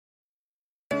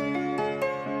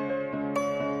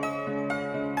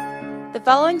The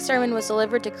following sermon was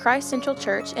delivered to Christ Central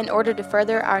Church in order to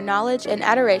further our knowledge and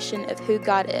adoration of who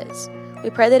God is. We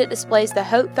pray that it displays the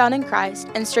hope found in Christ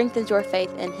and strengthens your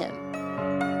faith in Him.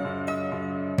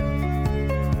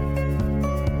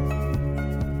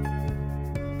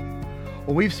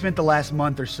 Well, we've spent the last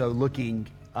month or so looking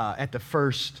at the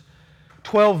first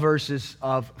 12 verses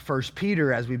of 1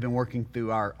 Peter as we've been working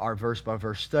through our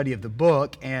verse-by-verse study of the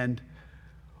book. And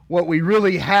what we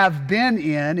really have been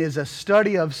in is a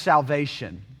study of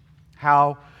salvation,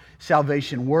 how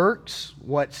salvation works,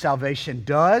 what salvation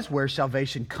does, where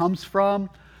salvation comes from,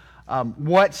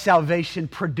 what salvation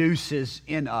produces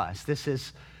in us. This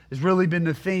has really been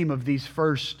the theme of these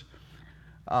first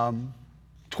 12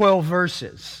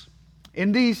 verses.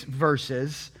 In these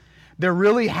verses, there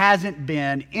really hasn't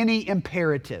been any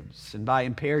imperatives. And by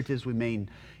imperatives, we mean,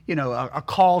 a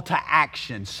call to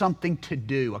action, something to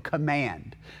do, a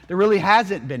command. There really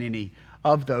hasn't been any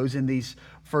of those in these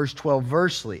first 12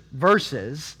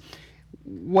 verses.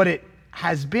 What it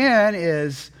has been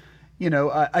is,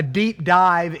 a deep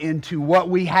dive into what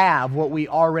we have, what we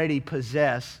already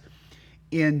possess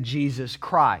in Jesus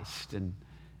Christ. And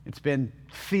it's been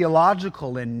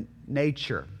theological in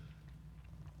nature.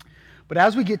 But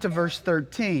as we get to verse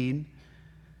 13,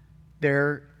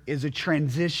 there is a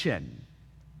transition.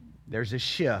 There's a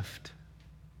shift.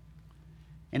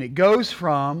 And it goes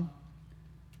from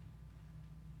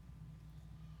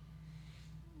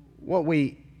what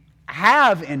we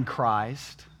have in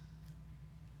Christ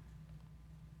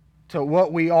to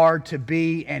what we are to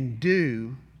be and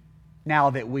do now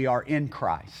that we are in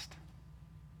Christ.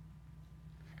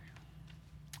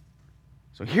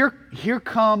 So here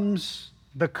comes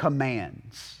the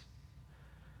commands.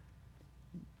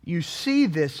 You see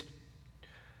this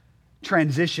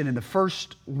transition in the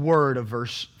first word of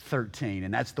verse 13,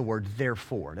 and that's the word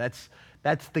therefore.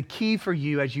 That's the key for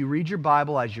you as you read your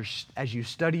Bible, as you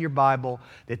study your Bible,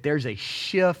 that there's a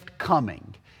shift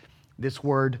coming. This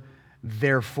word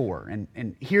therefore.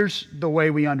 And here's the way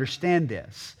we understand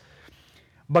this.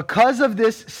 Because of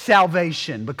this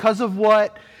salvation, because of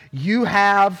what you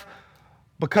have,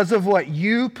 because of what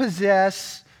you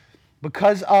possess,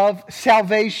 because of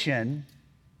salvation,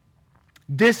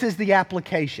 this is the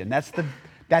application. That's the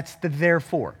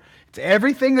therefore. It's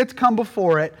everything that's come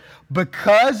before it.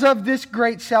 Because of this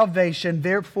great salvation,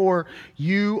 therefore,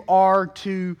 you are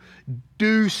to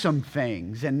do some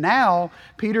things. And now,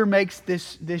 Peter makes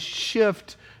this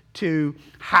shift to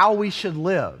how we should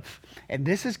live. And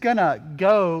this is going to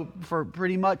go for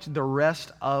pretty much the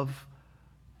rest of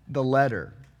the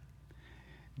letter.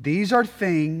 These are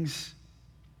things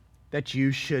that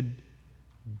you should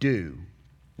do.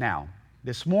 Now,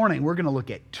 this morning we're going to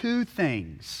look at two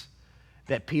things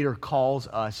that Peter calls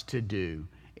us to do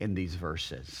in these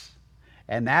verses.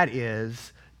 And that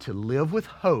is to live with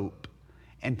hope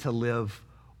and to live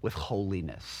with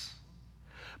holiness.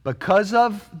 Because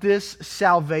of this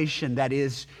salvation that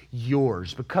is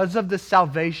yours, because of the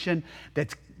salvation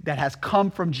that has come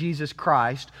from Jesus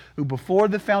Christ, who before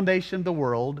the foundation of the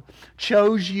world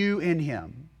chose you in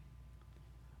Him.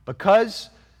 Because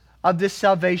of this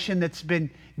salvation that's been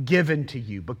given to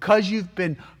you, because you've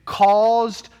been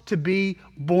caused to be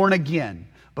born again,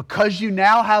 because you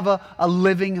now have a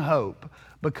living hope,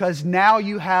 because now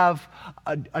you have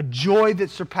a joy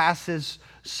that surpasses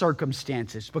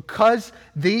circumstances, because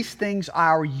these things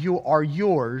are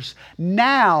yours,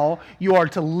 now you are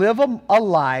to live a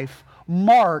life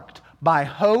marked by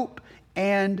hope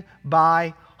and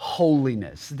by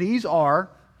holiness. These are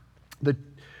the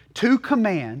two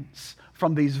commands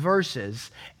from these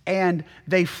verses, and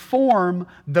they form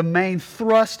the main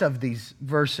thrust of these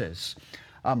verses,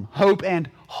 hope and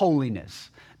holiness.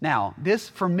 Now, this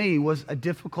for me was a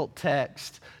difficult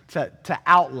text to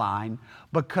outline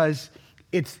because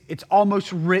it's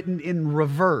almost written in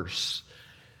reverse.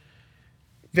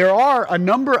 There are a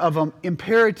number of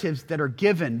imperatives that are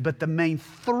given, but the main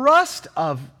thrust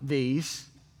of these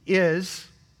is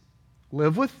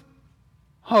live with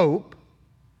hope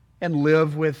and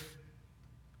live with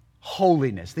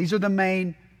holiness. These are the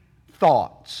main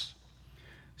thoughts.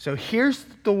 So here's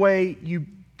the way you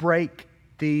break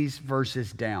these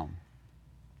verses down.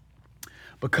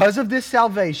 Because of this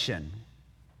salvation,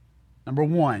 number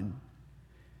one,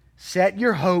 set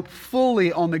your hope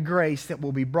fully on the grace that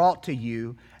will be brought to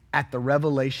you at the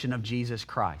revelation of Jesus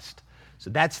Christ. So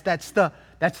that's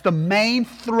the main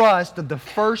thrust of the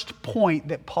first point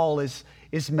that Paul is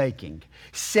making.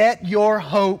 Set your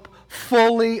hope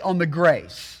fully on the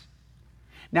grace.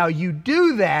 Now you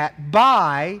do that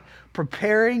by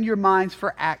preparing your minds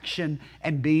for action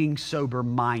and being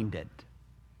sober-minded.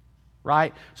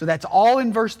 right? So that's all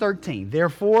in verse 13.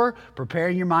 Therefore,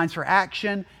 preparing your minds for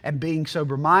action and being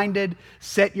sober-minded,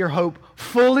 set your hope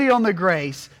fully on the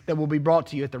grace that will be brought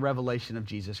to you at the revelation of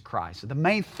Jesus Christ. So the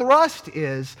main thrust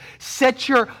is set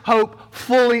your hope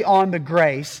fully on the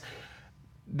grace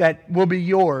that will be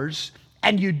yours,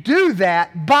 and you do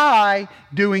that by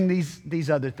doing these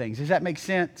other things. Does that make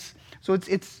sense? So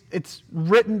it's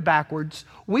written backwards.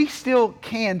 We still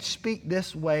can speak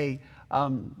this way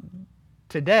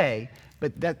today,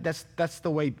 but that's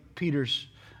the way Peter's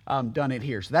done it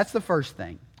here. So that's the first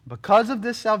thing. Because of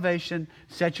this salvation,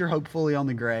 set your hope fully on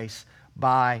the grace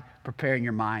by preparing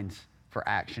your minds for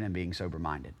action and being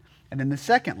sober-minded. And then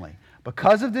secondly,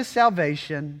 because of this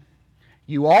salvation,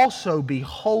 you also be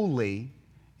holy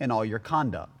in all your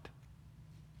conduct.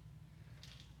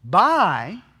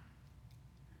 By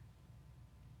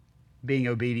being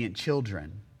obedient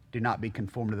children, do not be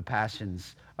conformed to the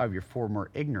passions of your former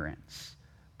ignorance,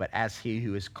 but as he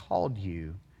who has called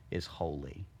you is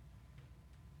holy,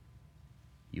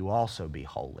 you also be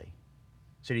holy.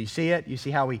 So do you see it? You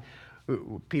see how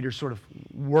Peter's sort of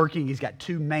working. He's got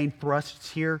two main thrusts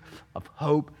here of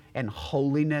hope and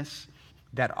holiness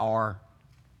that are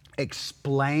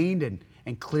explained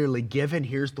and clearly given.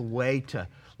 Here's the way to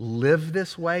live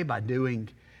this way, by doing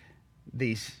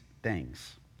these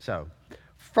things. So,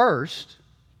 first,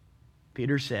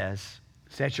 Peter says,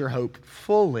 set your hope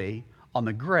fully on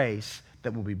the grace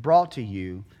that will be brought to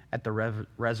you at the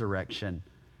resurrection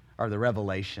or the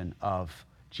revelation of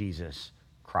Jesus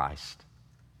Christ.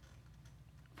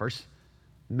 First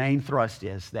main thrust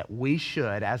is that we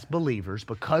should, as believers,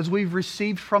 because we've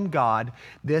received from God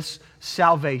this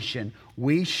salvation,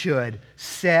 we should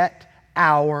set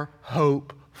our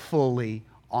hope fully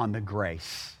on the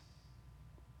grace.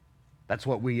 That's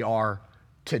what we are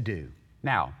to do.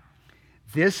 Now,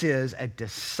 this is a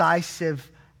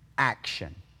decisive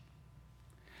action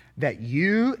that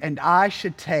you and I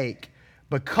should take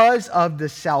because of the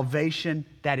salvation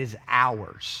that is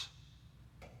ours.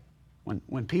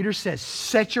 When Peter says,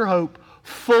 set your hope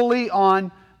fully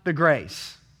on the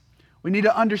grace, we need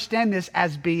to understand this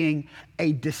as being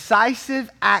a decisive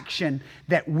action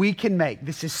that we can make.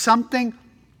 This is something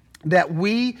that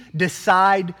we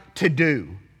decide to do.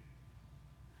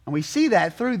 And we see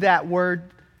that through that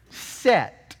word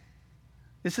set.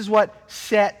 This is what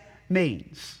set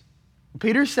means. What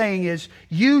Peter's saying is,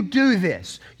 you do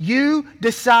this. You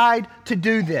decide to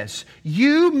do this.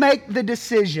 You make the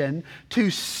decision to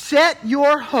set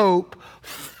your hope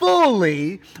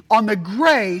fully on the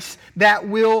grace that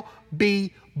will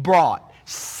be brought.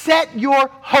 Set your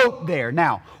hope there.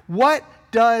 Now, what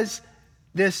does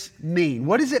this mean?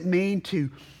 What does it mean to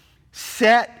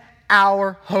set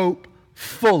our hope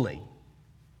fully?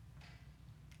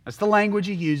 That's the language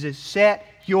he uses. Set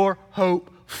your hope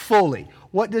fully.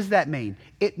 What does that mean?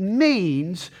 It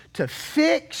means to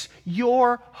fix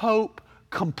your hope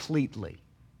completely.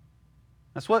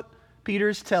 That's what Peter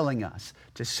is telling us.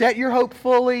 To set your hope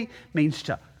fully means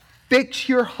to fix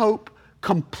your hope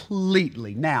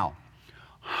completely. Now,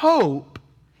 hope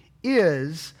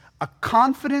is a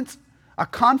confident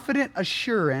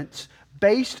assurance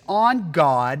based on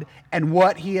God and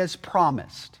what He has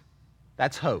promised.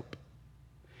 That's hope.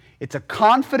 It's a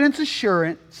confidence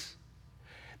assurance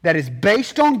that is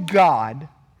based on God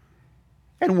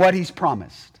and what He's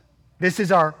promised. This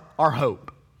is our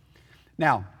hope.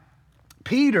 Now,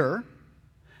 Peter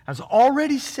has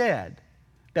already said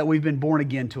that we've been born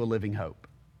again to a living hope.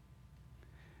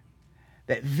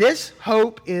 That this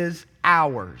hope is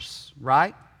ours,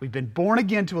 right? We've been born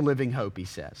again to a living hope, he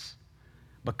says.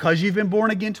 Because you've been born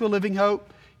again to a living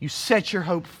hope, you set your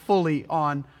hope fully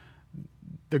on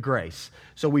the grace.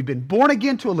 So we've been born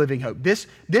again to a living hope. This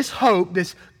hope,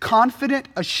 this confident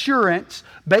assurance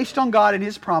based on God and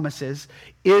His promises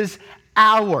is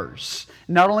ours.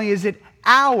 Not only is it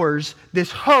ours,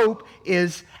 this hope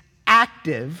is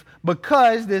active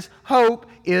because this hope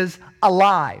is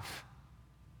alive.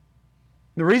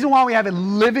 The reason why we have a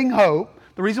living hope,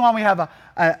 the reason why we have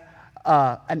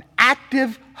an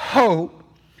active hope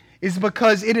is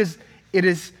because it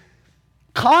is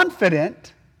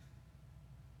confident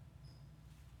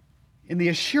in the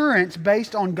assurance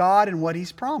based on God and what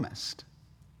He's promised.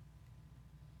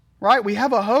 Right? We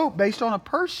have a hope based on a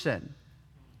person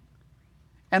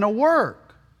and a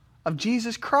work of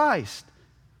Jesus Christ.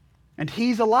 And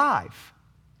He's alive.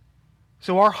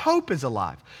 So our hope is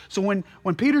alive. So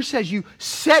when Peter says you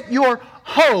set your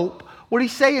hope, what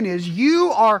he's saying is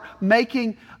you are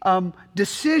making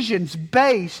decisions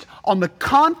based on the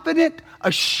confident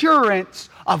assurance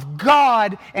of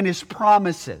God and His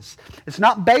promises. It's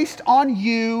not based on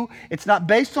you. It's not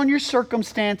based on your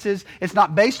circumstances. It's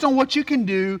not based on what you can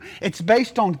do. It's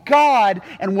based on God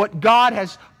and what God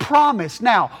has promised.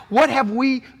 Now, what have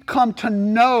we come to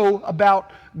know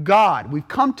about God? We've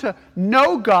come to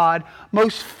know God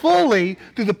most fully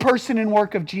through the person and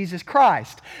work of Jesus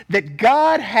Christ. That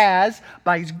God has,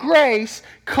 by His grace,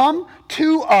 come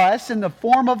to us in the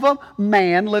form of a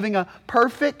man living a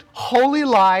perfect, holy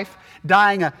life,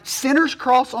 dying a sinner's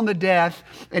cross on the death,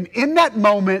 and in that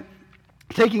moment,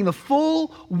 taking the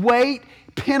full weight,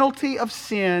 penalty of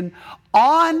sin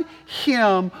on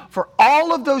Him for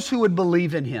all of those who would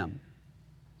believe in Him.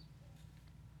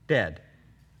 Dead,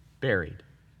 buried,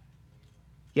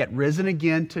 yet risen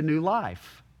again to new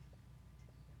life.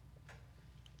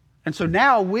 And so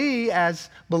now we, as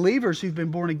believers who've been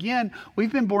born again,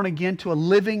 we've been born again to a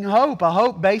living hope, a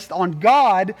hope based on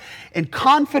God and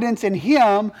confidence in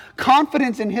Him,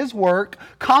 confidence in His work,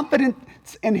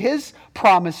 confidence in His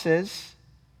promises,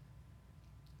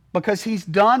 because He's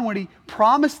done what He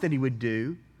promised that He would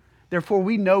do. Therefore,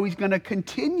 we know He's going to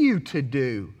continue to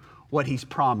do what He's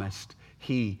promised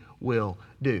He will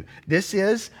do. This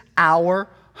is our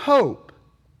hope.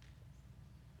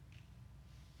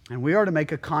 And we are to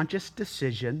make a conscious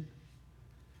decision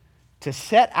to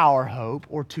set our hope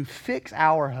or to fix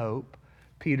our hope,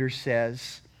 Peter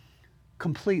says,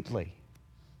 completely.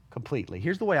 Completely.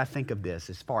 Here's the way I think of this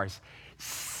as far as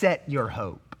set your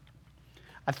hope.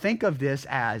 I think of this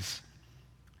as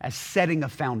setting a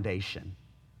foundation,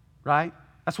 right?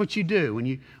 That's what you do. When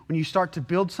you start to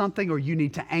build something or you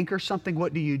need to anchor something,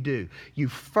 what do?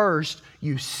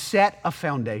 You set a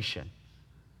foundation.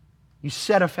 You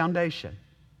set a foundation.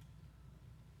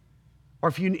 Or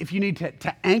if you need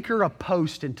to anchor a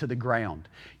post into the ground,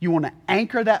 you want to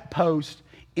anchor that post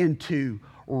into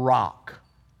rock,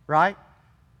 right?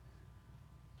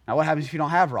 Now what happens if you don't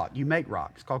have rock? You make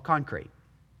rock. It's called concrete.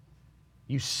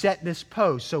 You set this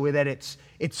post so that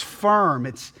it's firm,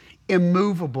 it's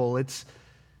immovable, it's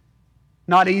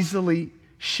not easily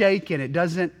shaken, it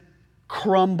doesn't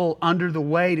crumble under the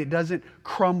weight, it doesn't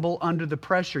crumble under the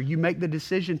pressure. You make the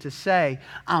decision to say,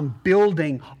 I'm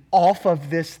building off of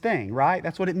this thing, right?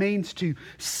 That's what it means to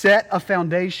set a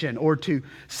foundation or to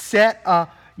set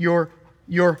your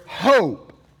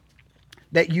hope.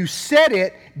 That you set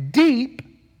it deep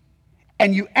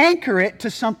and you anchor it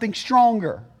to something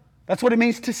stronger. That's what it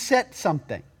means to set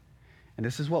something. And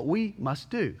this is what we must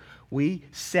do. We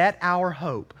set our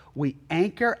hope. We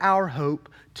anchor our hope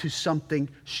to something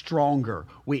stronger.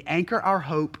 We anchor our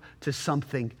hope to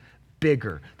something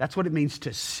bigger. That's what it means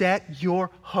to set your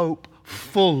hope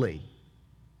fully.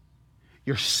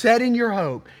 You're setting your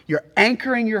hope, you're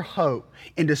anchoring your hope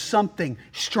into something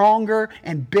stronger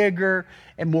and bigger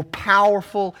and more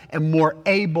powerful and more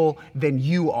able than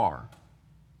you are.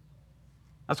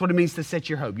 That's what it means to set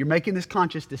your hope. You're making this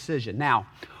conscious decision. Now,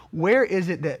 where is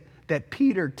it that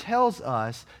Peter tells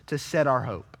us to set our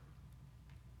hope?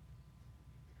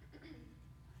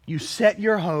 You set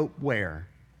your hope where?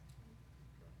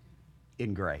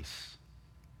 In grace.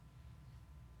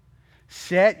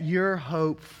 Set your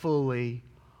hope fully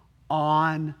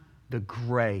on the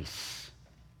grace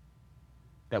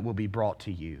that will be brought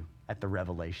to you at the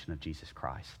revelation of Jesus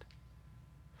Christ.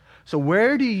 So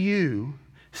where do you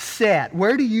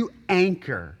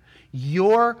anchor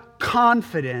your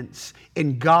confidence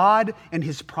in God and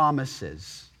His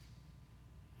promises?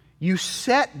 You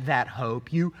set that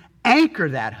hope, you anchor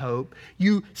that hope,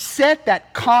 you set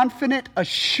that confident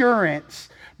assurance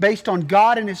based on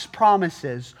God and His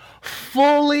promises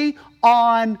fully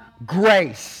on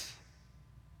grace.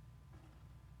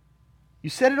 You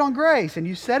set it on grace, and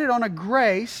you set it on a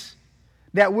grace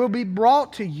that will be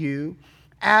brought to you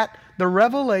at the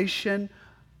revelation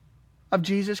of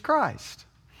Jesus Christ.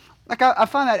 Like I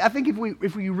find that, I think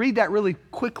if we read that really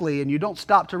quickly and you don't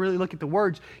stop to really look at the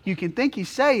words, you can think he's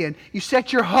saying, you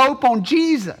set your hope on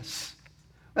Jesus.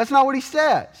 That's not what he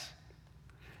says.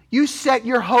 You set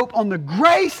your hope on the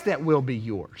grace that will be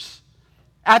yours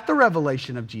at the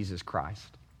revelation of Jesus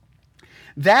Christ.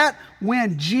 That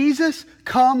when Jesus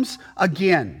comes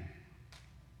again,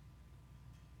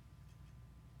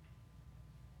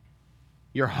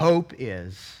 your hope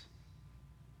is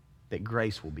that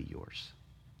grace will be yours.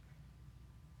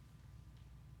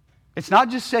 It's not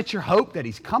just set your hope that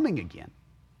He's coming again.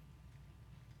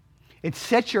 It's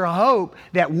set your hope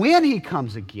that when He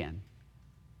comes again,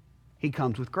 He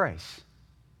comes with grace.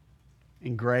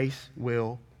 And grace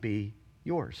will be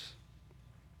yours.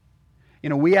 You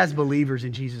know, we as believers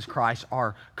in Jesus Christ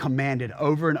are commanded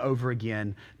over and over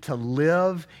again to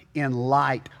live in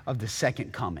light of the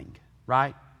second coming,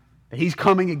 right? that he's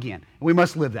coming again. We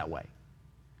must live that way,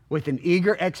 with an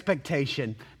eager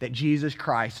expectation that Jesus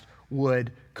Christ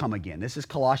would come again. This is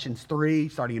Colossians 3,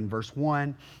 starting in verse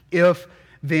 1. If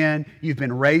then you've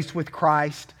been raised with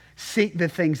Christ, seek the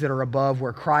things that are above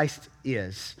where Christ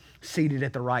is, seated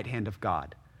at the right hand of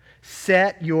God.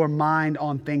 Set your mind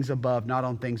on things above, not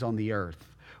on things on the earth.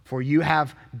 For you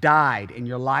have died, and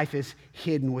your life is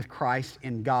hidden with Christ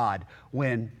in God.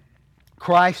 When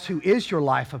Christ, who is your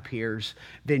life, appears,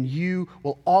 then you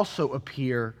will also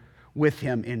appear with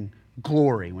him in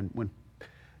glory. When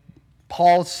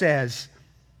Paul says,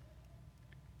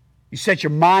 you set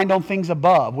your mind on things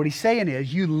above, what he's saying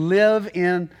is you live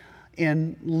in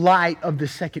light of the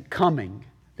second coming,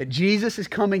 that Jesus is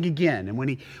coming again. And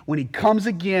when he comes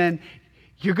again,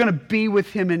 you're going to be with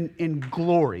him in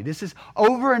glory. This is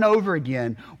over and over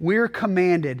again, we're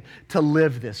commanded to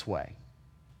live this way.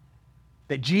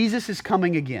 That Jesus is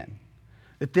coming again.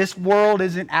 That this world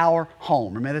isn't our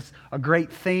home. Remember, that's a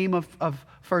great theme of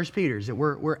 1 Peter, is that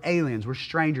we're aliens, we're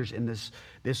strangers in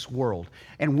this world.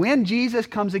 And when Jesus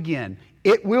comes again,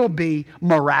 it will be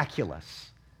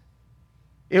miraculous.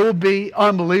 It will be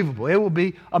unbelievable. It will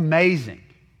be amazing.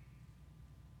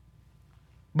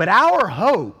 But our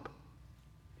hope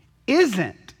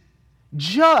isn't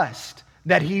just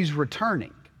that he's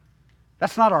returning.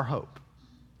 That's not our hope.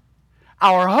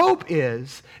 Our hope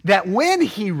is that when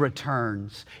he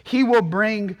returns, he will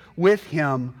bring with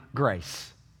him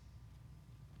grace.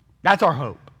 That's our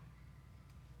hope.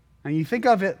 And you think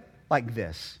of it like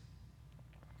this.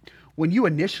 When you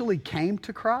initially came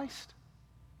to Christ,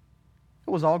 it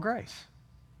was all grace.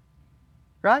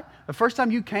 Right? The first time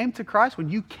you came to Christ, when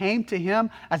you came to him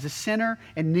as a sinner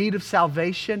in need of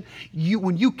salvation,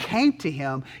 when you came to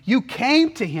him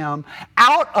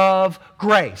out of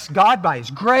grace. God, by his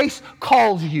grace,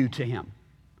 calls you to him.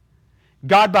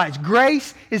 God, by his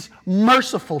grace, is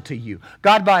merciful to you.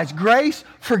 God, by his grace,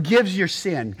 forgives your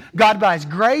sin. God, by his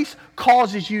grace,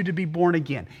 causes you to be born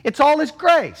again. It's all his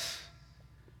grace.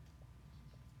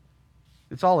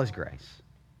 It's all his grace.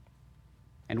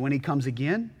 And when he comes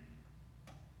again,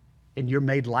 and you're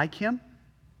made like him,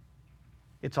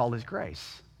 it's all his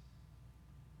grace.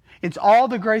 It's all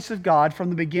the grace of God from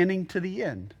the beginning to the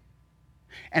end.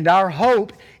 And our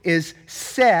hope is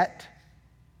set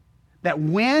that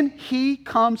when he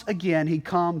comes again, he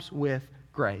comes with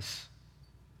grace.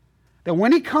 That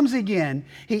when he comes again,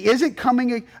 he isn't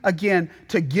coming again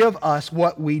to give us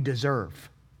what we deserve.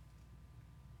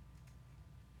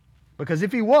 Because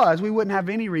if he was, we wouldn't have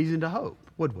any reason to hope,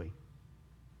 would we?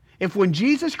 If when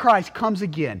Jesus Christ comes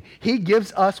again, he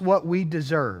gives us what we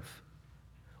deserve,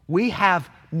 we have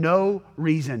no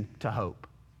reason to hope.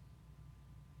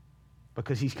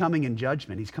 Because he's coming in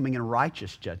judgment. He's coming in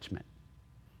righteous judgment.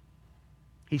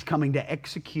 He's coming to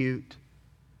execute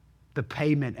the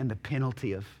payment and the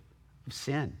penalty of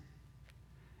sin.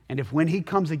 And if when he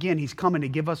comes again, he's coming to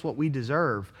give us what we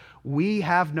deserve, we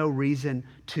have no reason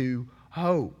to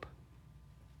hope.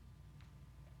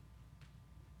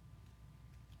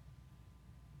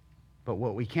 But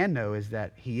what we can know is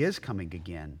that he is coming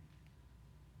again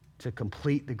to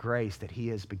complete the grace that he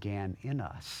has began in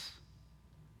us.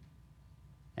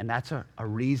 And that's a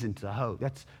reason to hope.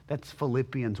 That's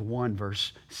Philippians 1,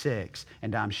 verse 6.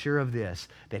 And I'm sure of this,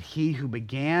 that he who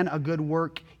began a good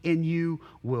work in you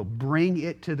will bring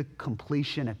it to the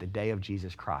completion at the day of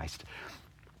Jesus Christ.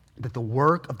 That the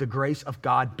work of the grace of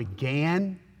God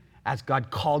began as God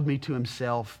called me to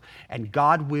himself, and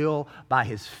God will, by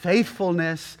his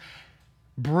faithfulness,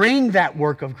 bring that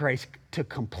work of grace to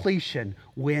completion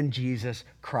when Jesus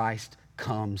Christ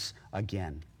comes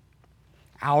again.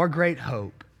 Our great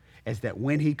hope is that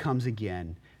when he comes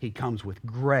again, he comes with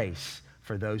grace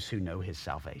for those who know his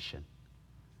salvation.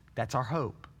 That's our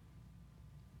hope.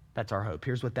 That's our hope.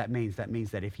 Here's what that means. That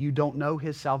means that if you don't know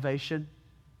his salvation,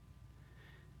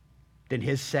 then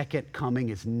his second coming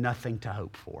is nothing to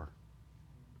hope for,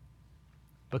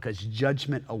 because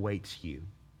judgment awaits you.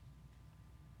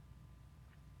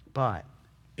 But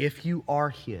if you are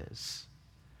his,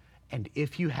 and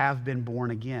if you have been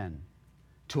born again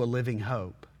to a living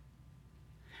hope,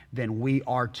 then we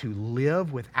are to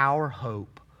live with our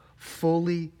hope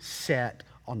fully set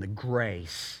on the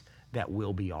grace that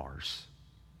will be ours.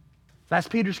 That's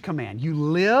Peter's command. You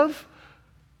live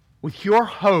with your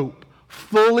hope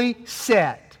fully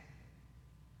set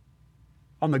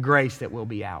on the grace that will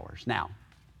be ours. Now,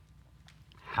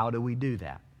 how do we do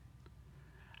that?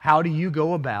 How do you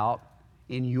go about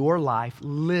in your life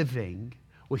living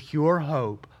with your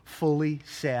hope fully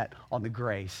set on the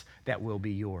grace that will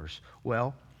be yours?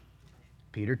 Well,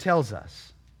 Peter tells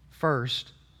us,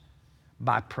 first,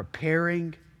 by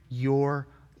preparing your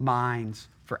minds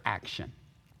for action.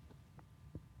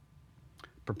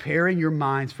 Preparing your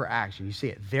minds for action. You see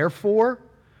it. Therefore,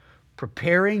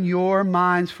 preparing your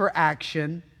minds for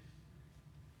action,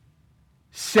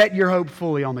 set your hope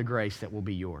fully on the grace that will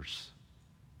be yours.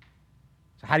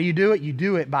 So how do you do it? You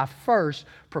do it by first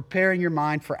preparing your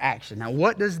mind for action. Now,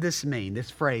 what does this mean, this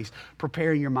phrase,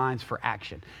 preparing your minds for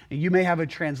action? And you may have a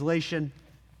translation,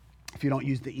 if you don't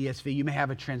use the ESV, you may have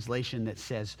a translation that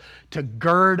says to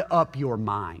gird up your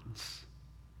minds.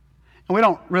 And we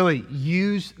don't really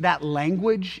use that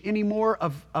language anymore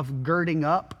of girding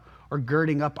up or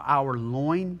girding up our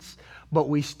loins, but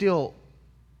we still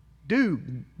do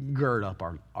gird up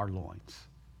our loins.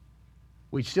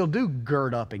 We still do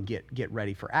gird up and get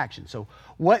ready for action. So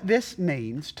what this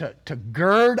means, to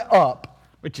gird up,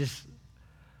 which is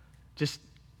just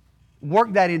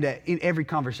work that in every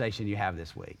conversation you have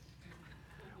this week.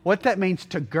 What that means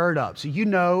to gird up. So you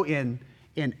know in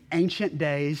ancient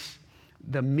days,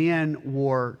 the men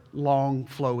wore long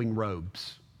flowing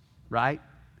robes, right?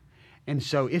 And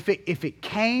so if it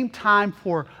came time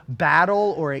for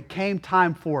battle or it came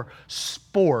time for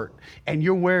sport and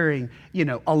you're wearing,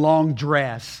 a long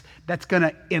dress, that's going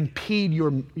to impede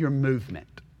your movement.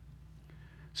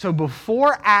 So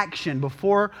before action,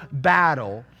 before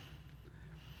battle,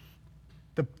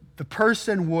 the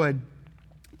person would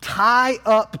tie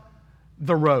up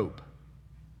the robe.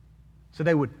 So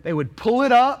they would pull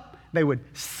it up, they would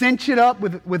cinch it up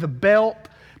with a belt.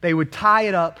 They would tie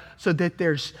it up so that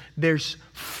there's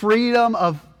freedom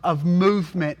of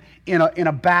movement in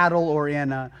a battle or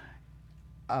in a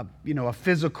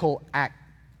physical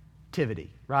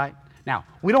activity, right? Now,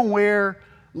 we don't wear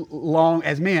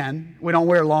as men, we don't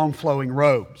wear long flowing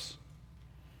robes.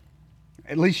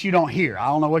 At least you don't here. I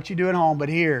don't know what you do at home, but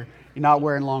here you're not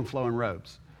wearing long flowing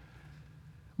robes.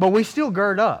 But we still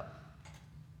gird up.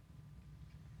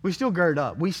 We still gird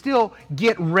up. We still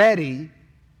get ready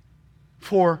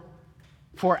for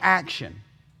action.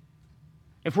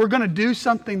 If we're going to do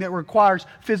something that requires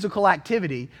physical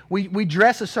activity, we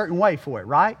dress a certain way for it,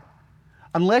 right?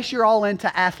 Unless you're all into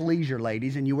athleisure,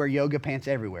 ladies, and you wear yoga pants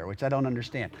everywhere, which I don't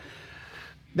understand.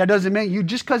 That doesn't mean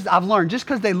just because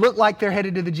they look like they're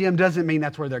headed to the gym doesn't mean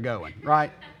that's where they're going,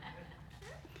 right?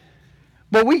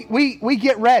 But we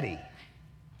get ready.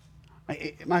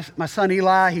 My son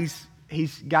Eli,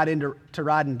 he's got into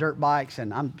riding dirt bikes,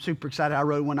 and I'm super excited. I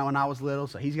rode one when I was little,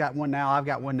 so he's got one now, I've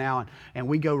got one now, and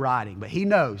we go riding. But he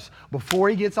knows before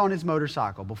he gets on his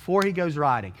motorcycle, before he goes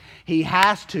riding, he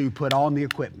has to put on the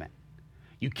equipment.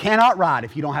 You cannot ride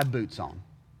if you don't have boots on.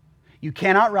 You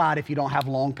cannot ride if you don't have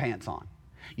long pants on.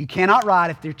 You cannot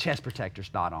ride if your chest protector's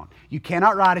not on. You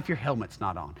cannot ride if your helmet's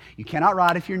not on. You cannot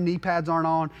ride if your knee pads aren't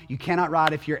on. You cannot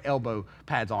ride if your elbow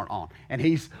pads aren't on. And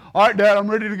he's, all right, Dad, I'm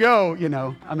ready to go.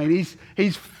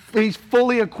 He's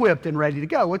fully equipped and ready to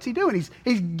go. What's he doing?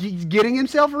 He's getting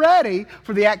himself ready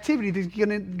for the activity that he's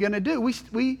going to do.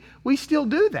 We still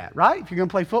do that, right? If you're going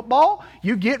to play football,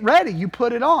 you get ready. You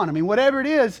put it on. Whatever it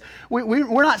is,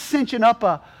 we're not cinching up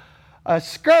a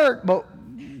skirt, but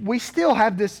we still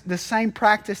have the same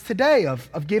practice today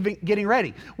of getting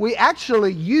ready. We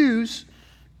actually use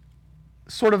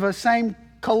sort of a same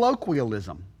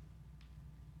colloquialism.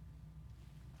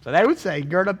 So they would say,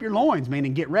 gird up your loins,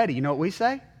 meaning get ready. You know what we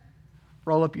say?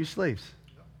 Roll up your sleeves.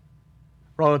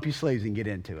 Roll up your sleeves and get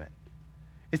into it.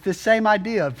 It's the same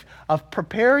idea of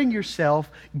preparing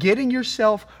yourself, getting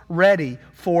yourself ready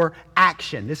for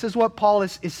action. This is what Paul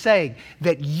is saying,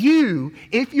 that you,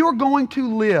 if you're going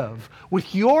to live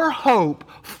with your hope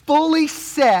fully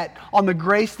set on the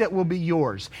grace that will be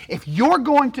yours, if you're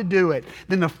going to do it,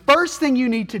 then the first thing you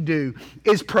need to do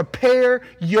is prepare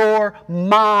your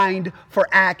mind for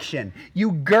action.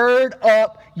 You gird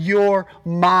up your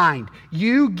mind.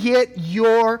 You get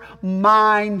your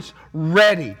minds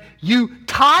ready. You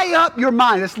tie up your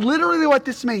mind. That's literally what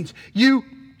this means. You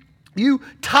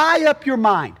tie up your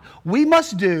mind. We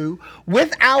must do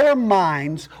with our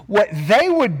minds what they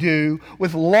would do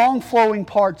with long flowing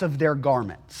parts of their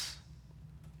garments.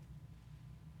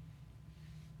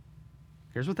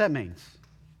 Here's what that means.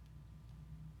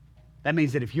 That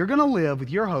means that if you're going to live with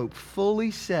your hope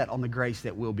fully set on the grace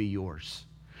that will be yours,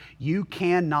 you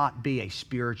cannot be a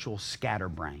spiritual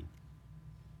scatterbrain.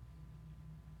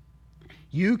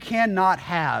 You cannot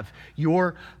have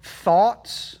your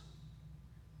thoughts,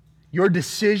 your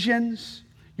decisions,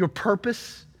 your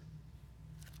purpose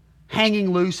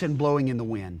hanging loose and blowing in the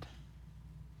wind.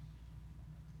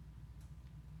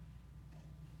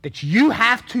 That you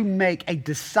have to make a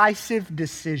decisive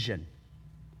decision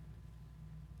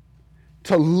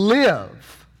to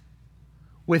live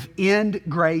with end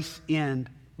grace in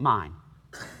mind.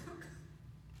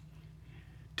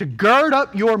 To gird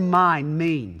up your mind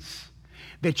means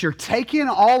that you're taking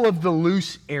all of the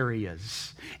loose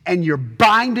areas and you're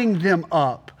binding them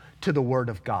up to the Word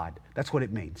of God. That's what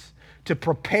it means. To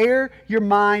prepare your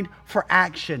mind for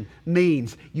action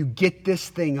means you get this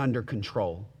thing under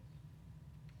control.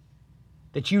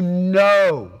 That you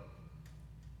know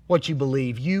what you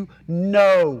believe. You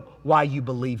know why you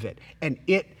believe it. And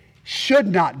it should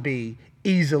not be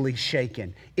easily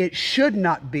shaken. It should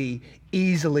not be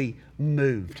easily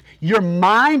moved. Your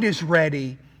mind is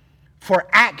ready for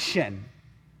action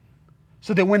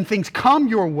so that when things come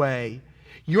your way,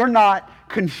 you're not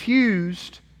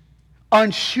confused,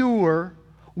 unsure,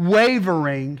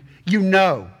 wavering. You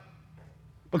know,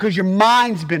 because your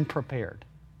mind's been prepared.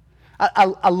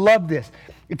 I love this.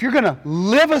 If you're going to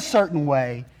live a certain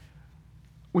way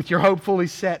with your hope fully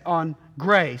set on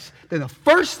grace, then the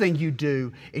first thing you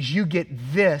do is you get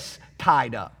this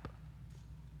tied up.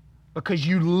 Because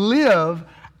you live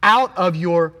out of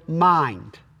your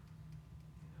mind.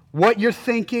 What you're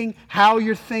thinking, how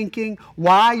you're thinking,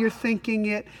 why you're thinking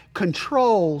it,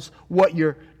 controls what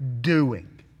you're doing.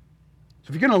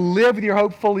 So if you're going to live with your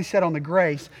hope fully set on the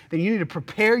grace, then you need to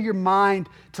prepare your mind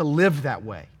to live that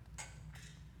way.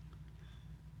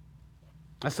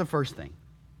 That's the first thing.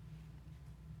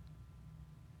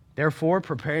 Therefore,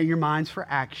 prepare your minds for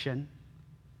action.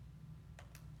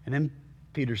 And then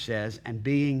Peter says, and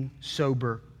being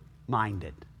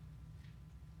sober-minded.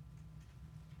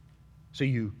 So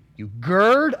you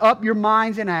gird up your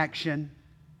minds in action.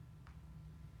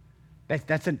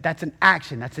 That's an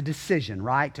action. That's a decision,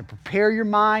 right? To prepare your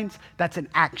minds, that's an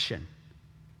action.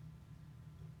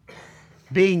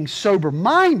 Being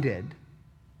sober-minded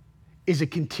is a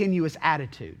continuous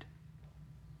attitude.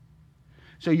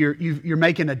 So you're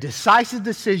making a decisive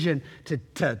decision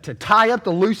to tie up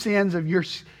the loose ends of your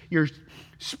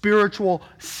spiritual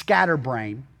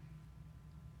scatterbrain.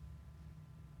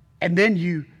 And then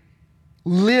you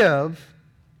live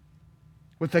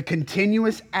with a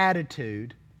continuous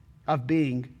attitude of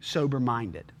being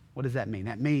sober-minded. What does that mean?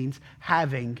 That means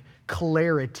having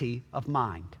clarity of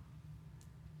mind.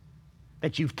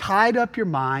 That you've tied up your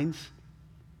minds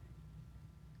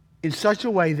in such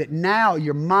a way that now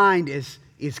your mind is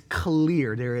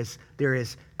clear. There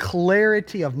is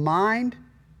clarity of mind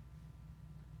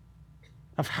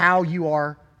of how you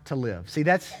are to live. See,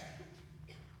 that's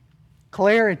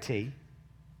clarity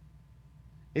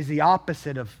is the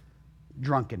opposite of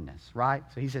drunkenness, right?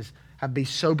 So he says, be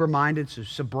sober-minded. So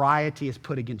sobriety is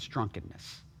put against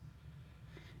drunkenness.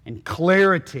 And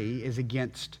clarity is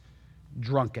against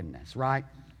drunkenness, right?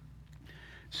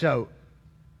 So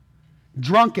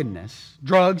drunkenness,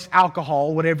 drugs,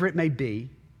 alcohol, whatever it may be,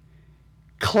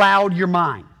 cloud your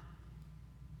mind.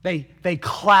 They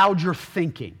cloud your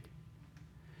thinking.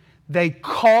 They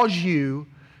cause you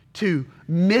to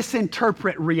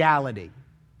misinterpret reality.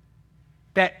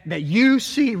 That you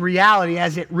see reality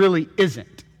as it really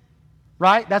isn't.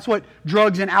 Right? That's what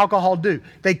drugs and alcohol do.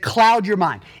 They cloud your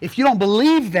mind. If you don't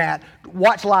believe that,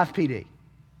 watch Live PD.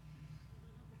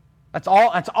 That's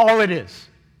all it is.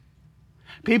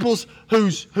 People's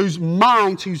whose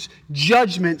minds, whose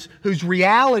judgments, whose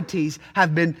realities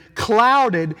have been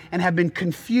clouded and have been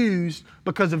confused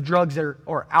because of drugs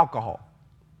or alcohol.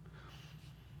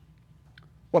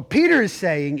 What Peter is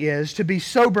saying is to be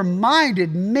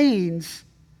sober-minded means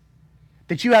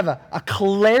that you have a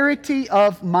clarity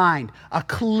of mind, a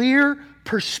clear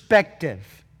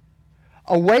perspective,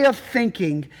 a way of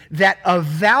thinking that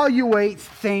evaluates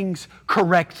things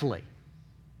correctly.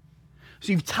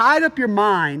 So you've tied up your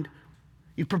mind,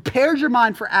 you've prepared your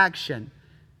mind for action,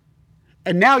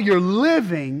 and now you're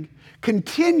living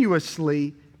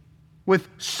continuously with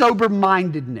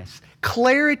sober-mindedness,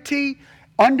 clarity,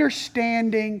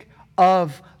 understanding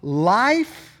of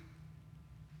life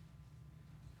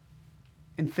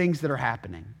and things that are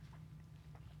happening.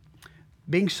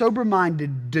 Being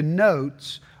sober-minded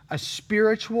denotes a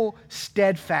spiritual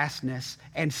steadfastness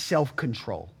and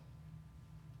self-control.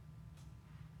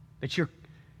 That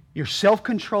you're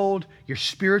self-controlled, you're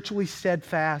spiritually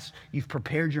steadfast, you've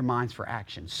prepared your minds for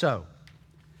action. So,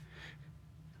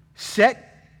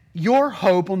 set your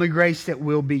hope on the grace that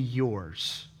will be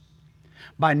yours.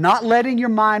 By not letting your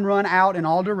mind run out in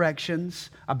all directions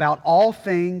about all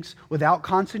things without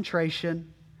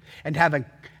concentration, and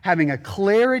having a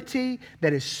clarity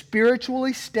that is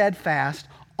spiritually steadfast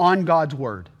on God's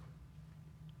Word.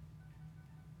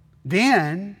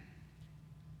 Then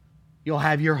you'll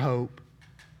have your hope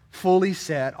fully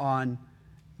set on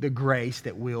the grace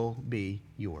that will be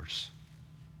yours.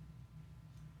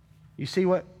 You see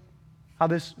how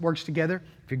this works together?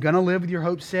 If you're going to live with your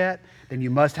hope set, then you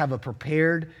must have a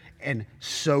prepared and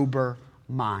sober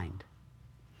mind.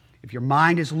 If your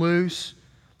mind is loose,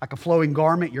 like a flowing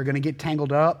garment, you're going to get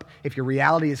tangled up. If your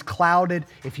reality is clouded,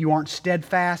 if you aren't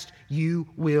steadfast, you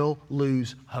will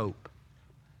lose hope.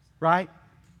 Right?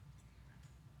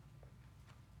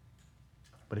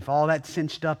 But if all that's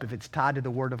cinched up, if it's tied to the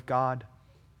Word of God,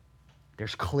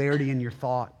 there's clarity in your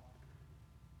thought,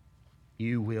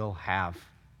 you will have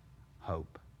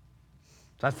hope.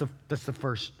 So that's the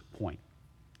first point.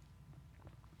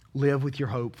 Live with your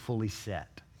hope fully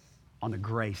set on the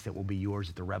grace that will be yours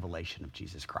at the revelation of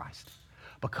Jesus Christ.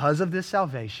 Because of this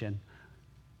salvation,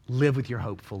 live with your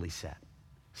hope fully set.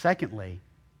 Secondly,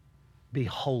 be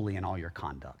holy in all your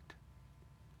conduct.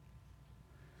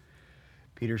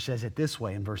 Peter says it this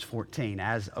way in verse 14,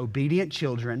 as obedient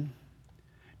children,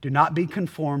 do not be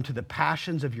conformed to the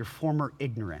passions of your former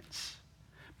ignorance,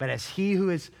 but as he who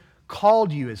has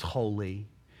called you is holy,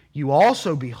 you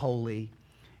also be holy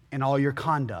in all your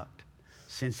conduct.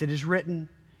 Since it is written,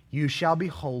 you shall be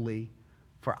holy,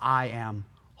 for I am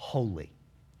holy.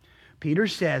 Peter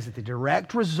says that the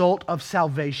direct result of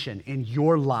salvation in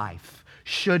your life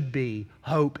should be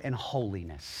hope and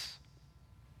holiness.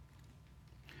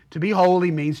 To be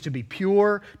holy means to be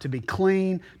pure, to be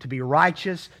clean, to be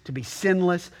righteous, to be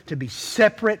sinless, to be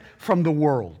separate from the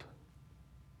world.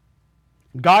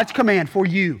 God's command for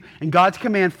you and God's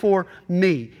command for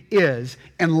me is,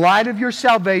 in light of your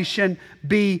salvation,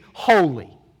 be holy.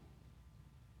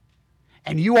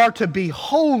 And you are to be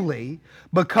holy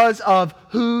because of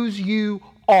whose you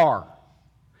are.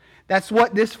 That's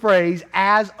what this phrase,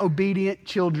 as obedient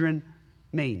children,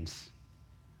 means.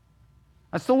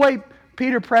 That's the way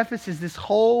Peter prefaces this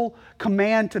whole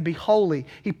command to be holy.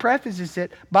 He prefaces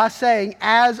it by saying,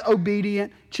 as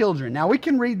obedient children. Now we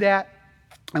can read that,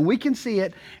 and we can see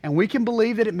it, and we can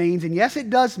believe that it means, and yes, it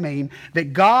does mean,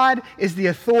 that God is the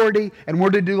authority, and we're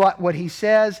to do what He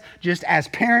says, just as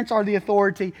parents are the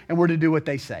authority, and we're to do what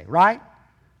they say, right?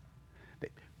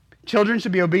 Children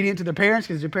should be obedient to their parents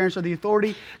because their parents are the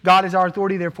authority. God is our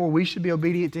authority, therefore we should be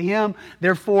obedient to Him.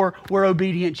 Therefore, we're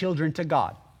obedient children to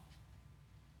God.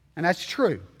 And that's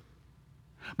true.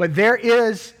 But there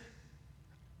is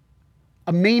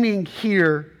a meaning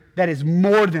here that is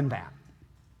more than that.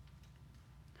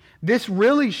 This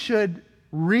really should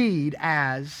read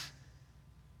as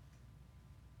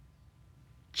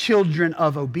children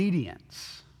of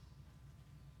obedience,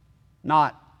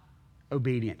 not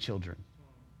obedient children.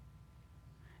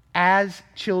 As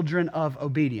children of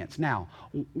obedience. Now,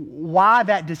 why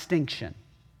that distinction?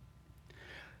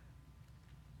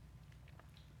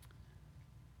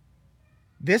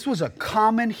 This was a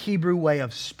common Hebrew way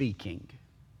of speaking.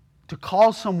 To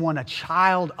call someone a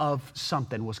child of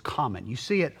something was common. You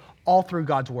see it all through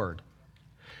God's Word.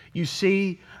 You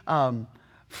see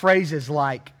phrases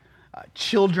like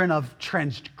children of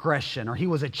transgression, or he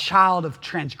was a child of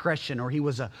transgression, or he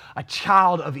was a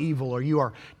child of evil, or you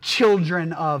are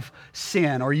children of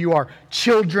sin, or you are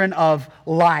children of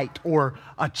light, or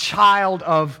a child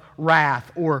of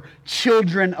wrath, or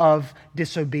children of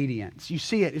disobedience. You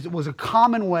see it. It was a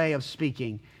common way of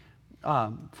speaking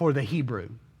for the Hebrew.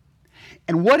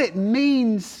 And what it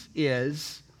means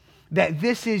is that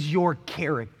this is your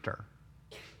character.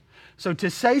 So to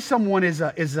say someone is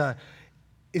a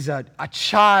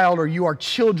child, or you are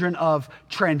children of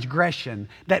transgression,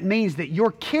 that means that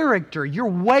your character, your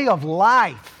way of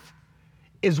life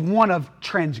is one of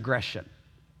transgression.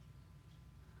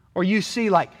 Or you see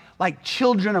like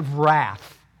children of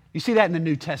wrath. You see that in the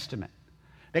New Testament.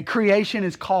 That creation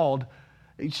is called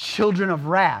children of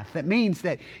wrath. That means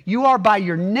that you are by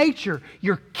your nature,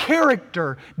 your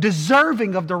character,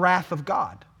 deserving of the wrath of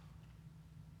God.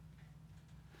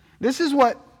 This is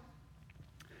what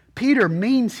Peter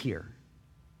means here.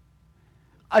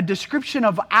 A description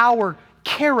of our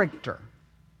character.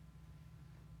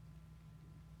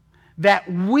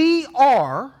 That we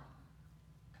are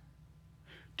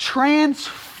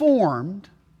transformed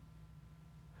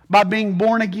by being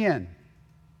born again.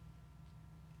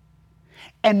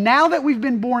 And now that we've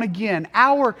been born again,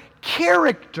 our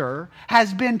character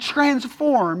has been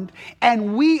transformed,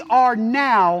 and we are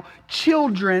now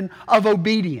children of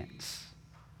obedience.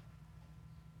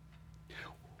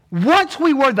 Once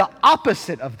we were the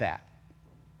opposite of that.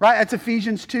 Right? That's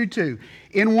Ephesians 2:2.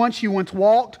 In once you once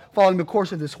walked, following the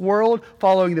course of this world,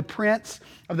 following the prince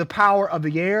of the power of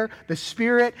the air, the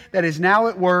spirit that is now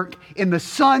at work in the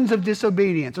sons of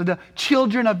disobedience, or the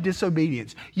children of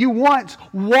disobedience. You once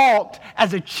walked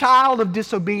as a child of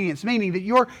disobedience, meaning that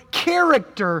your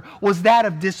character was that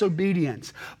of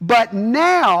disobedience. But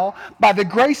now, by the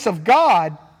grace of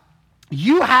God,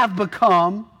 you have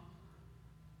become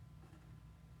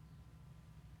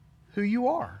who you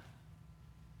are.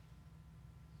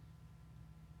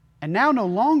 And now no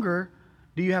longer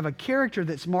do you have a character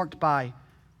that's marked by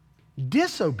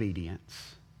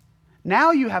disobedience.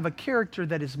 Now you have a character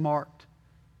that is marked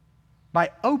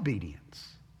by obedience.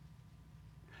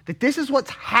 That this is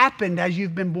what's happened as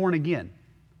you've been born again.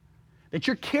 That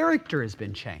your character has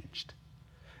been changed.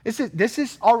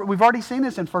 We've already seen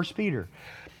this in 1 Peter.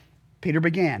 Peter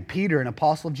began, Peter, an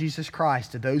apostle of Jesus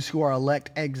Christ, to those who are elect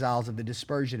exiles of the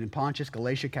dispersion in Pontus,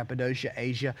 Galatia, Cappadocia,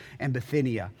 Asia, and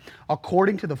Bithynia,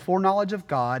 according to the foreknowledge of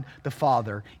God the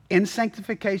Father, in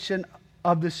sanctification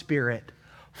of the Spirit,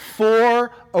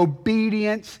 for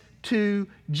obedience to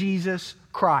Jesus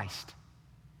Christ.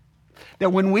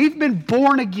 That when we've been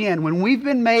born again, when we've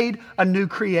been made a new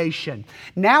creation,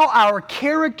 now our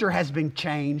character has been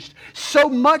changed, so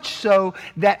much so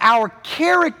that our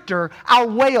character, our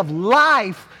way of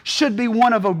life, should be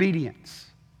one of obedience.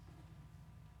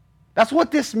 That's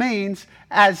what this means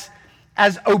as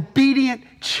obedient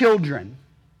children.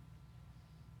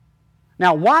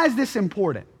 Now, why is this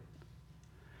important?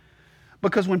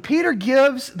 Because when Peter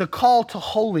gives the call to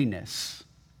holiness,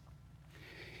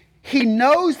 he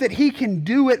knows that he can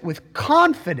do it with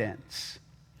confidence,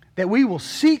 that we will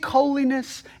seek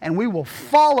holiness and we will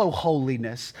follow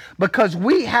holiness because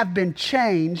we have been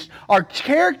changed, our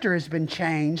character has been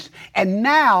changed, and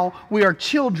now we are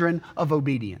children of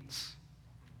obedience.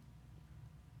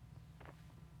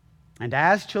 And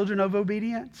as children of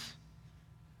obedience,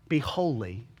 be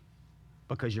holy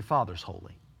because your Father's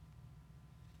holy.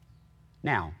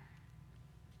 Now,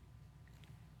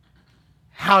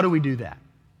 how do we do that?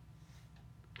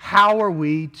 How are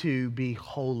we to be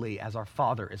holy as our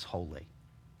Father is holy?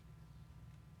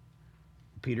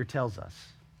 Peter tells us,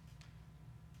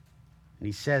 and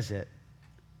he says it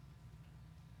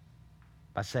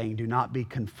by saying, do not be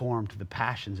conformed to the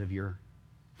passions of your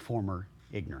former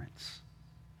ignorance.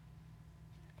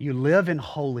 You live in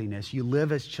holiness, you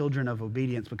live as children of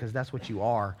obedience because that's what you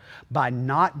are, by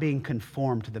not being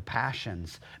conformed to the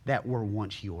passions that were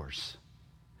once yours.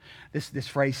 This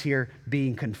phrase here,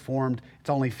 being conformed, it's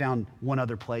only found one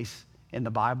other place in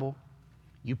the Bible.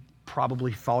 You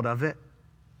probably thought of it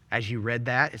as you read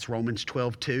that. It's Romans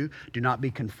 12:2. Do not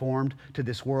be conformed to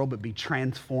this world, but be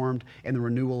transformed in the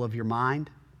renewal of your mind,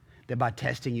 that by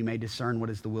testing you may discern what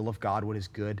is the will of God, what is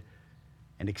good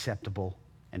and acceptable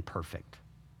and perfect.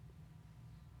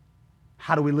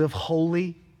 How do we live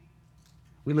holy?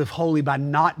 We live holy by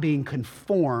not being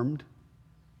conformed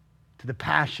to the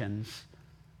passions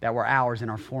that were ours in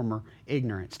our former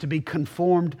ignorance. To be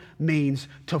conformed means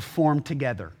to form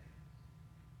together.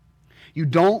 You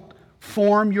don't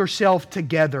form yourself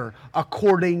together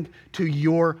according to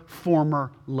your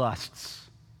former lusts.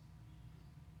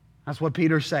 That's what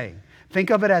Peter's saying. Think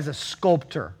of it as a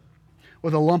sculptor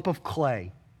with a lump of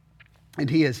clay. And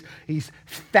he's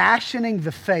fashioning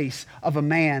the face of a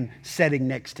man sitting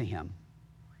next to him.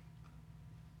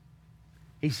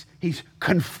 He's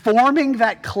conforming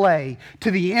that clay to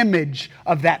the image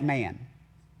of that man.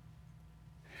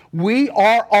 We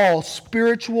are all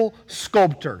spiritual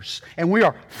sculptors, and we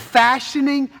are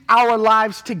fashioning our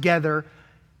lives together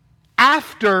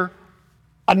after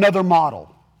another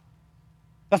model.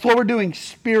 That's what we're doing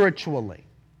spiritually.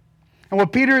 And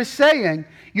what Peter is saying,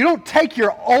 you don't take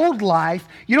your old life,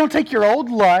 you don't take your old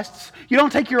lusts, you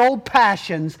don't take your old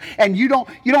passions, and you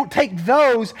don't take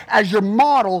those as your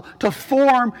model to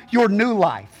form your new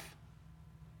life.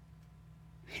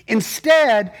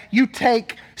 Instead, you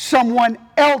take someone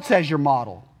else as your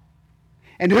model.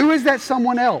 And who is that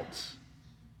someone else?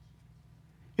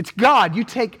 It's God. You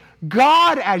take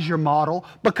God as your model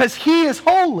because He is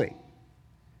holy.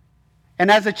 And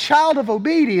as a child of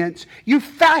obedience, you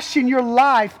fashion your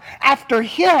life after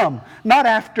Him, not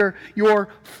after your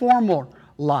former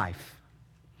life.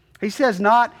 He says,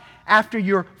 not after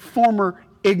your former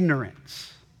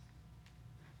ignorance.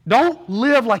 Don't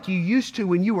live like you used to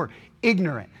when you were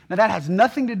ignorant. Now, that has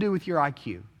nothing to do with your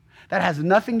IQ. That has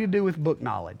nothing to do with book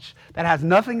knowledge. That has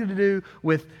nothing to do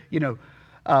with,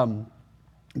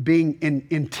 being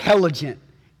intelligent.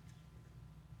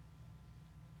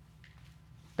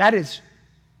 That is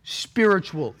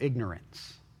spiritual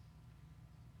ignorance.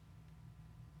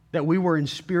 That we were in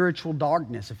spiritual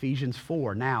darkness, Ephesians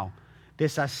 4. Now,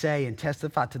 this I say and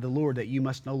testify to the Lord, that you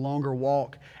must no longer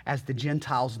walk as the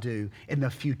Gentiles do in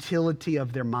the futility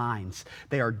of their minds.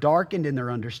 They are darkened in their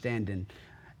understanding,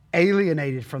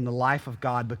 alienated from the life of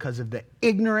God because of the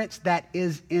ignorance that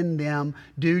is in them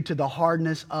due to the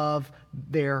hardness of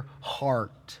their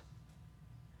heart.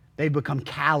 They become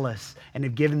callous and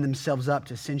have given themselves up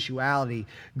to sensuality,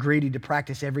 greedy to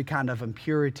practice every kind of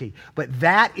impurity. But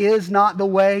that is not the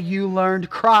way you learned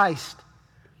Christ.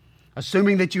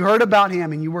 assuming that you heard about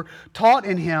Him and you were taught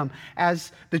in Him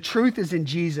as the truth is in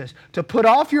Jesus, to put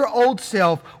off your old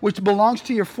self, which belongs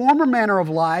to your former manner of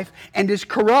life and is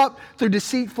corrupt through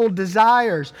deceitful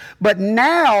desires. But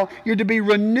now you're to be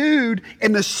renewed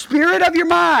in the spirit of your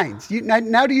minds.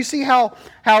 Now do you see how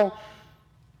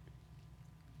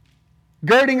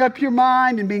girding up your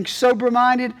mind and being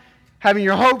sober-minded, having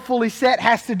your hope fully set,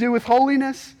 has to do with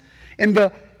holiness? And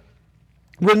the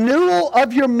renewal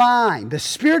of your mind, the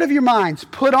spirit of your minds,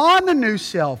 put on the new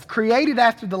self, created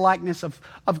after the likeness of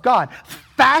God,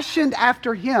 fashioned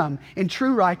after Him in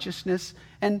true righteousness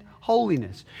and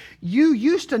holiness. You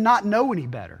used to not know any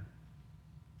better,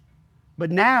 but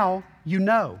now you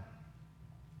know,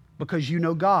 because you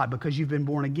know God, because you've been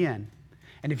born again.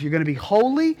 And if you're going to be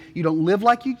holy, you don't live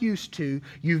like you used to.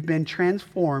 You've been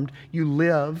transformed. You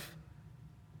live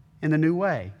in the new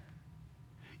way.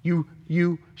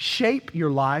 You shape your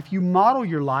life, you model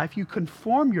your life, you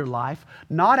conform your life,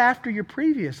 not after your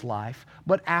previous life,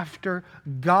 but after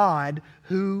God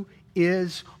who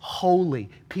is holy.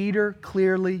 Peter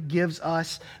clearly gives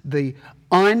us the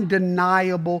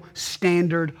undeniable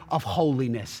standard of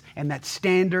holiness, and that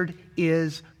standard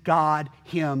is God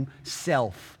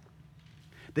Himself.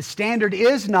 The standard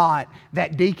is not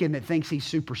that deacon that thinks he's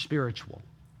super spiritual.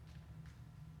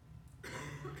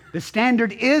 The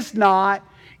standard is not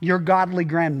your godly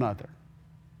grandmother.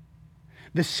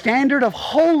 The standard of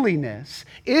holiness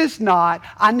is not,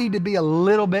 I need to be a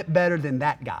little bit better than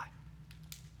that guy.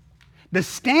 The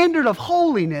standard of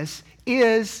holiness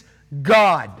is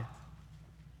God.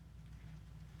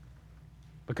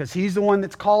 Because He's the one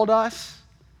that's called us,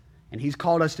 and He's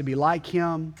called us to be like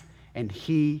Him, and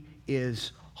He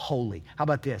is holy. How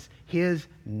about this? His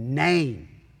name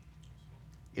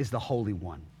is the Holy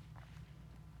One.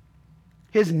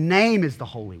 His name is the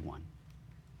Holy One.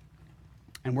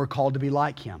 And we're called to be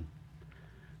like Him,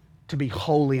 to be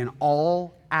holy in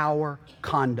all our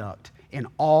conduct, in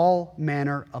all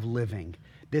manner of living.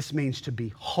 This means to be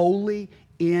holy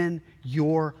in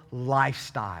your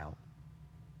lifestyle.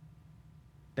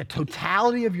 The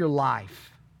totality of your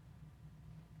life,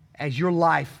 as your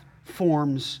life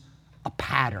forms a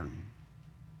pattern.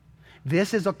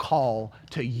 This is a call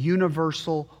to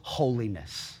universal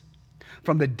holiness.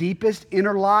 From the deepest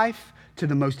inner life to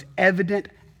the most evident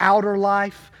outer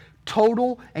life,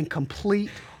 total and complete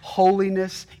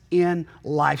holiness in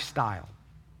lifestyle.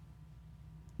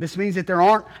 This means that there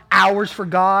aren't hours for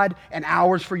God and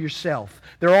hours for yourself.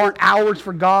 There aren't hours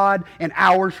for God and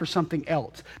hours for something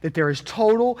else. That there is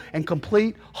total and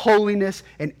complete holiness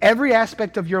in every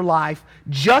aspect of your life,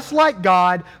 just like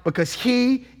God, because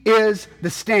He is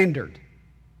the standard.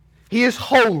 He is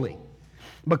holy.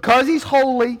 Because He's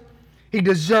holy, He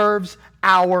deserves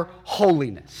our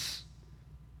holiness.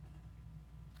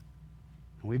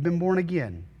 We've been born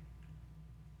again.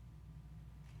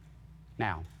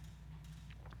 Now,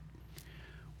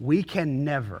 we can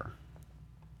never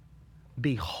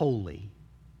be holy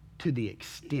to the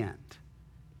extent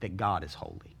that God is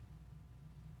holy.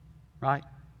 Right?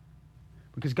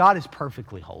 Because God is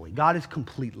perfectly holy. God is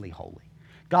completely holy.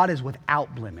 God is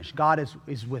without blemish. God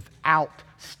is without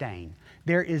stain.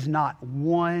 There is not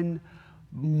one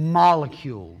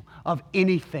molecule of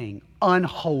anything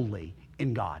unholy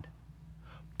in God.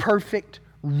 Perfect,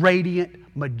 radiant,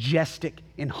 majestic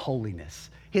in holiness.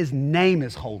 His name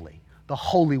is holy, the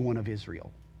Holy One of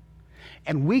Israel.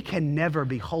 And we can never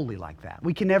be holy like that.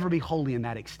 We can never be holy in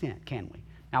that extent, can we?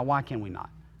 Now, why can we not?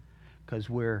 Because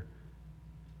we're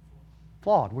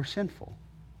flawed. We're sinful.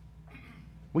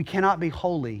 We cannot be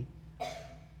holy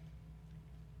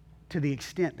to the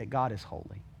extent that God is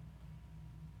holy.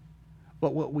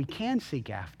 But what we can seek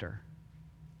after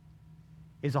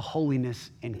is a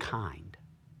holiness in kind.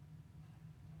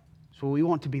 So we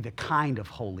want to be the kind of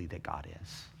holy that God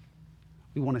is.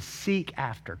 We want to seek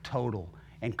after total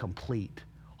and complete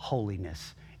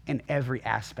holiness in every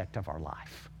aspect of our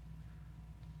life.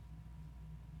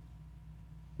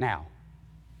 Now,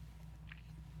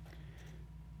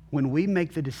 when we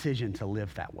make the decision to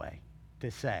live that way,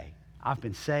 to say, I've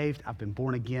been saved, I've been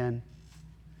born again,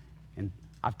 and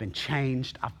I've been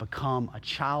changed, I've become a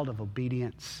child of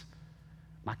obedience,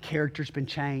 my character's been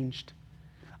changed,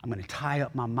 I'm going to tie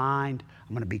up my mind,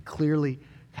 I'm going to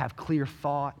have clear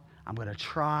thought, I'm going to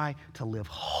try to live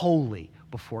holy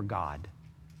before God.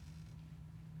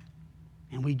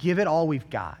 And we give it all we've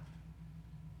got.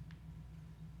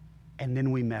 And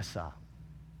then we mess up.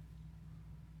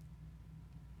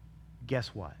 Guess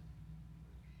what?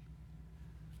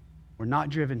 We're not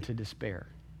driven to despair.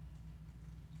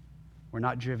 We're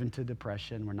not driven to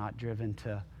depression. We're not driven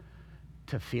to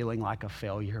feeling like a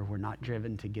failure. We're not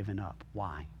driven to giving up.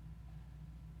 Why?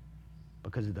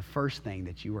 because of the first thing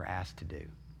that you were asked to do.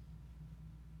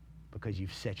 Because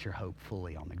you've set your hope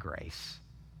fully on the grace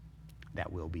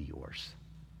that will be yours.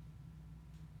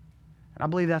 And I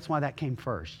believe that's why that came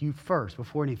first. You first,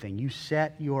 before anything, you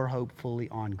set your hope fully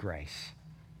on grace.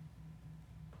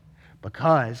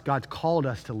 Because God's called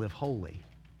us to live holy.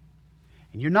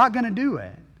 And you're not going to do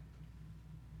it.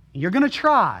 You're going to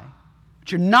try,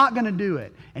 but you're not going to do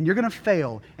it. And you're going to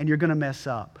fail, and you're going to mess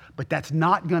up. But that's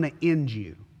not going to end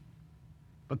you,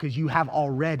 because you have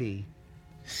already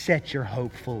set your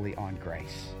hope fully on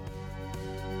grace.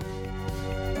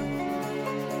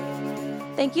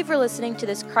 Thank you for listening to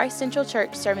this Christ Central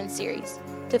Church sermon series.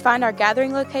 To find our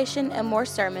gathering location and more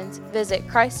sermons, visit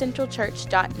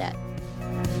christcentralchurch.net.